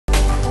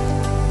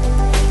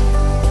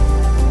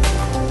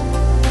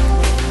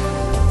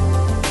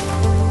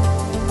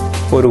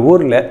ஒரு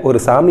ஊரில் ஒரு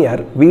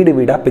சாமியார் வீடு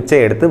வீடாக பிச்சை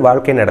எடுத்து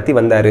வாழ்க்கை நடத்தி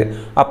வந்தார்.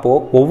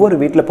 அப்போது ஒவ்வொரு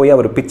வீட்டில் போய்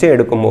அவர் பிச்சை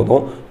எடுக்கும்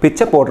போதும்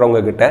பிச்சை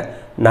போடுறவங்க கிட்ட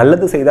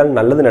நல்லது செய்தால்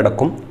நல்லது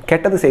நடக்கும்,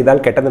 கெட்டது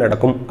செய்தால் கெட்டது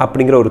நடக்கும்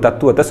அப்படிங்கிற ஒரு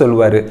தத்துவத்தை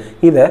சொல்லுவார்.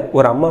 இதை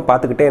ஒரு அம்மா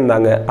பார்த்துக்கிட்டே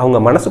இருந்தாங்க.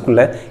 அவங்க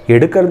மனசுக்குள்ளே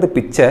எடுக்கிறது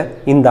பிச்சை,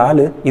 இந்த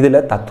ஆள்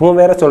இதில்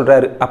தத்துவம் வேற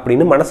சொல்கிறாரு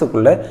அப்படின்னு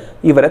மனசுக்குள்ளே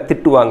இவரை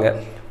திட்டுவாங்க.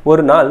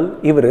 ஒரு நாள்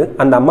இவர்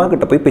அந்த அம்மா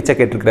கிட்ட போய் பிச்சை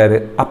கேட்டிருக்கிறாரு.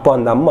 அப்போ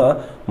அந்த அம்மா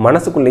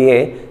மனசுக்குள்ளேயே,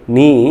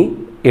 நீ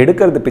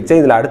எடுக்கிறது பிச்சை,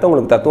 இதில்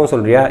அடுத்தவங்களுக்கு தத்துவம்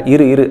சொல்கிறியா,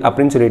 இரு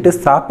அப்படின்னு சொல்லிட்டு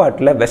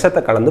சாப்பாட்டில் விஷத்தை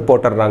கலந்து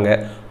போட்டுடுறாங்க.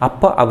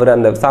 அப்போ அவர்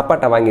அந்த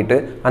சாப்பாட்டை வாங்கிட்டு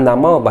அந்த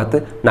அம்மாவை பார்த்து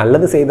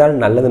நல்லது செய்தால்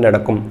நல்லது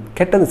நடக்கும்,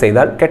 கெட்டது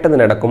செய்தால் கெட்டது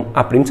நடக்கும்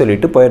அப்படின்னு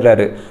சொல்லிட்டு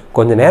போயிடுறாரு.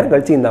 கொஞ்சம் நேரம்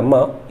கழித்து இந்த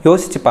அம்மா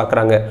யோசித்து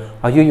பார்க்குறாங்க.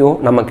 ஐயோ,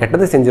 நம்ம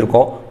கெட்டது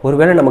செஞ்சுருக்கோம்,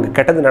 ஒருவேளை நமக்கு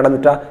கெட்டது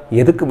நடந்துட்டா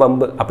எதுக்கு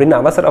வம்பு அப்படின்னு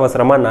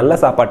அவசரமாக நல்ல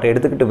சாப்பாட்டை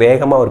எடுத்துக்கிட்டு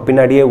வேகமாக அவர்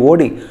பின்னாடியே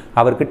ஓடி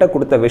அவர்கிட்ட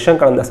கொடுத்த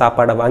விஷம் கலந்த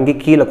சாப்பாடை வாங்கி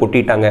கீழே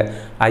கொட்டிட்டாங்க.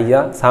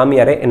 ஐயா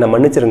சாமியாரே, என்னை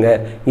மன்னிச்சிருங்க,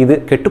 இது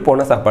கெட்டு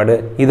போன சாப்பாடு,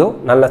 இதோ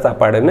நல்ல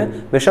சாப்பாடுன்னு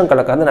விஷம்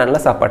கலக்காத நல்ல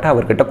சாப்பாட்டை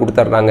அவர்கிட்ட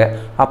கொடுத்துட்றாங்க.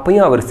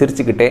 அப்பயும் அவர்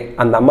சிரிச்சுக்கிட்டே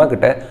அந்த அம்மா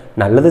கிட்ட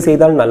நல்லது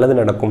செய்தால் நல்லது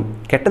நடக்கும்,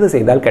 கெட்டது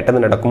செய்தால்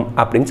கெட்டது நடக்கும்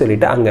அப்படின்னு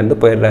சொல்லிட்டு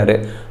அங்கேருந்து போயிடுறாரு.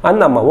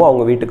 அந்த அம்மாவும்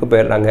அவங்க வீட்டுக்கு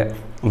போயிடுறாங்க.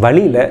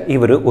 வழியில்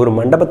இவர் ஒரு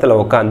மண்டபத்தில்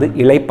உட்காந்து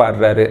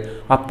இளைப்பாடுறாரு.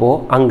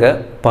 அப்போது அங்கே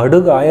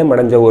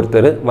படுகாயமடைஞ்ச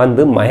ஒருத்தர்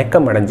வந்து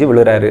மயக்கம் அடைஞ்சு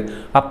விழுறாரு.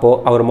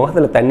 அப்போது அவர்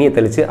முகத்தில் தண்ணியை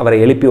தெளித்து அவரை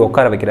எழுப்பி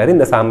உட்கார வைக்கிறாரு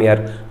இந்த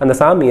சாமியார். அந்த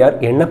சாமியார்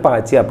என்னப்பா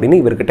ஆச்சு அப்படின்னு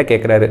இவர்கிட்ட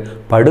கேட்குறாரு.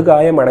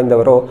 படுகாயம்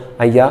அடைந்தவரோ,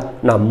 ஐயா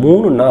நான்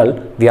 3 நாள்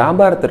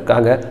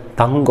வியாபாரத்திற்காக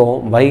தங்கம்,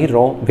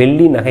 வைரம்,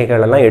 வெள்ளி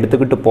நகைகளெல்லாம்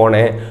எடுத்துக்கிட்டு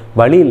போனேன்.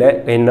 வழியில்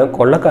என்னை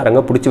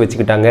கொள்ளைக்காரங்க பிடிச்சி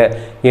வச்சுக்கிட்டாங்க.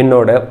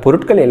 என்னோட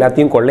பொருட்கள்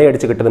எல்லாத்தையும்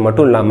கொள்ளையடிச்சுக்கிட்டது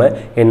மட்டும் இல்லாமல்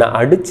என்னை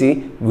அடித்து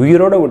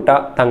உயிரோடு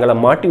விட்டால் தங்களை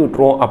மாட்டி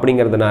விட்டுருவோம்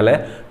அப்படிங்கிறதுனால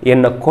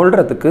என்னை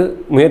கொல்றதுக்கு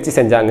முயற்சி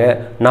செஞ்சாங்க.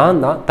 நான்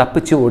தான்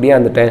தப்பிச்சு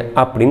ஓடியாந்துட்டேன்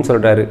அப்படின்னு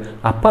சொல்கிறாரு.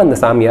 அப்போ அந்த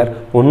சாமியார்,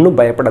 ஒன்றும்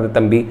பயப்படாத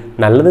தம்பி,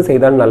 நல்லது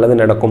செய்தால் நல்லது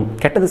நடக்கும்,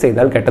 கெட்டது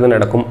செய்தால் கெட்டது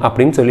நடக்கும்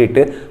அப்படின்னு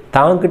சொல்லிட்டு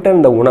தாங்கிட்ட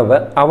இருந்த உணவை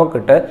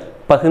அவகிட்ட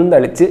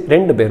பகிர்ந்தளித்து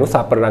 2 பேரும்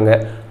சாப்பிட்றாங்க.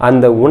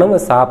 அந்த உணவை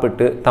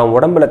சாப்பிட்டு தான்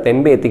உடம்புல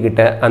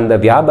தெம்பேற்றிக்கிட்ட அந்த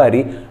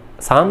வியாபாரி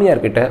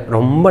சாமியார்கிட்ட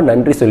ரொம்ப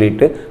நன்றி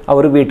சொல்லிட்டு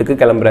அவர் வீட்டுக்கு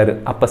கிளம்புறாரு.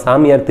 அப்போ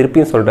சாமியார்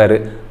திருப்பியும் சொல்கிறாரு,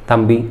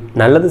 தம்பி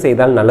நல்லது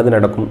செய்தால் நல்லது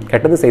நடக்கும்,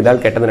 கெட்டது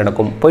செய்தால் கெட்டது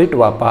நடக்கும், போயிட்டு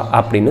வாப்பா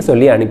அப்படின்னு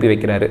சொல்லி அனுப்பி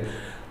வைக்கிறாரு.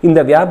 இந்த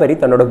வியாபாரி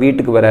தன்னோட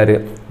வீட்டுக்கு வராரு.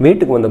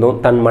 வீட்டுக்கு வந்ததும்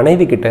தன்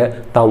மனைவி கிட்ட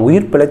தான்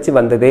உயிர் பிழைச்சி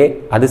வந்ததே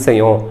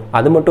அதிசயம்,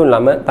 அது மட்டும்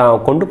இல்லாமல்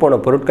தான் கொண்டு போன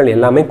பொருட்கள்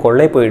எல்லாமே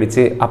கொள்ளை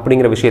போயிடுச்சு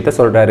அப்படிங்கிற விஷயத்த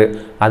சொல்கிறாரு.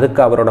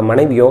 அதுக்கு அவரோட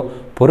மனைவியோ,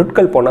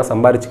 பொருட்கள் போனால்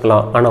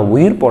சம்பாரிச்சுக்கலாம், ஆனால்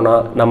உயிர்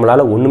போனால்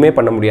நம்மளால் ஒன்றுமே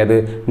பண்ண முடியாது,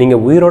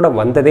 நீங்கள் உயிரோட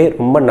வந்ததே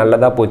ரொம்ப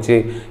நல்லதாக போச்சு,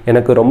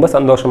 எனக்கு ரொம்ப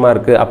சந்தோஷமாக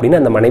இருக்குது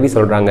அப்படின்னு அந்த மனைவி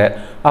சொல்கிறாங்க.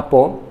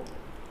 அப்போது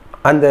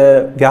அந்த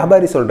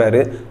வியாபாரி சொல்கிறாரு,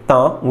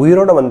 தான்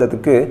உயிரோடு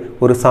வந்ததுக்கு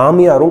ஒரு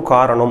சாமியாரும்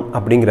காரணம்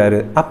அப்படிங்கிறாரு.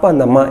 அப்போ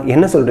அந்த அம்மா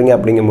என்ன சொல்கிறீங்க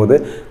அப்படிங்கும்போது,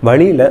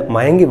 வழியில்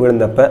மயங்கி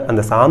விழுந்தப்ப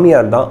அந்த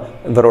சாமியார் தான்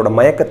இவரோட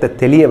மயக்கத்தை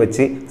தெளிய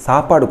வச்சு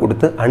சாப்பாடு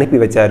கொடுத்து அனுப்பி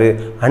வச்சாரு.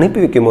 அனுப்பி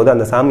வைக்கும் போது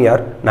அந்த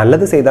சாமியார்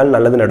நல்லது செய்தால்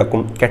நல்லது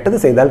நடக்கும், கெட்டது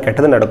செய்தால்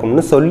கெட்டது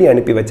நடக்கும்னு சொல்லி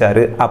அனுப்பி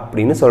வச்சாரு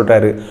அப்படின்னு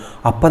சொல்கிறாரு.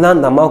 அப்போ தான்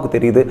அந்த அம்மாவுக்கு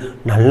தெரியுது,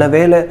 நல்ல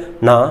வேளை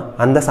நான்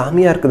அந்த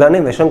சாமியாருக்கு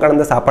தானே விஷம்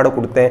கலந்த சாப்பாடை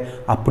கொடுத்தேன்,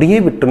 அப்படியே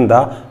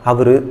விட்டுருந்தா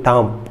அவர்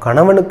தான்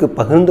கணவனுக்கு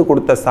பகிர்ந்து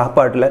கொடுத்த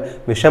சாப்பாட்டில்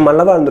விஷம்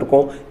அல்லவா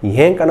இருந்திருக்கும்,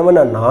 என்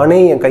கணவனை நானே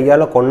என்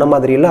கையால் கொன்ன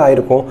மாதிரியெல்லாம்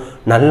ஆயிருக்கும்.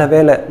 நல்ல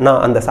வேளை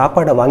நான் அந்த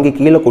சாப்பாடை வாங்கி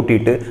கீழே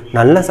கொட்டிட்டு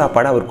நல்ல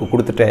சாப்பாடை அவருக்கு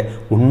கொடுத்துட்டேன்.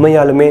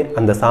 உண்மையாலுமே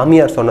அந்த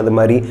சாமியார் சொன்னது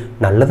மாதிரி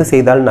நல்லது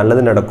செய்தால்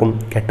நல்லது நடக்கும்,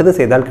 கெட்டது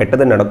செய்தால்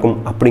கெட்டது நடக்கும்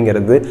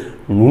அப்படிங்கிறது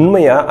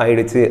உண்மையாக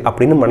ஆயிடுச்சு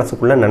அப்படின்னு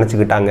மனசுக்குள்ளே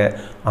நினச்சிக்கிட்டாங்க.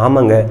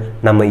 ஆமாங்க,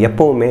 நம்ம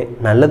எப்போவுமே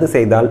நல்லது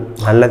செய்தால்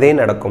நல்லதே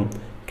நடக்கும்,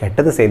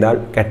 கெட்டது செய்தால்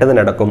கெட்டது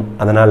நடக்கும்.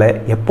 அதனால்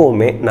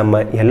எப்போவுமே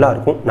நம்ம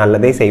எல்லாருக்கும்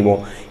நல்லதே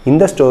செய்வோம்.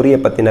 இந்த ஸ்டோரியை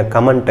பற்றின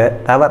கமெண்ட்டை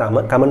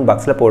தவறாமல் கமெண்ட்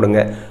பாக்ஸில்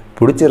போடுங்க.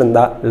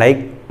 பிடிச்சிருந்தா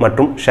லைக்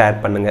மற்றும்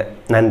ஷேர் பண்ணுங்கள்.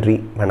 நன்றி,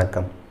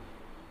 வணக்கம்.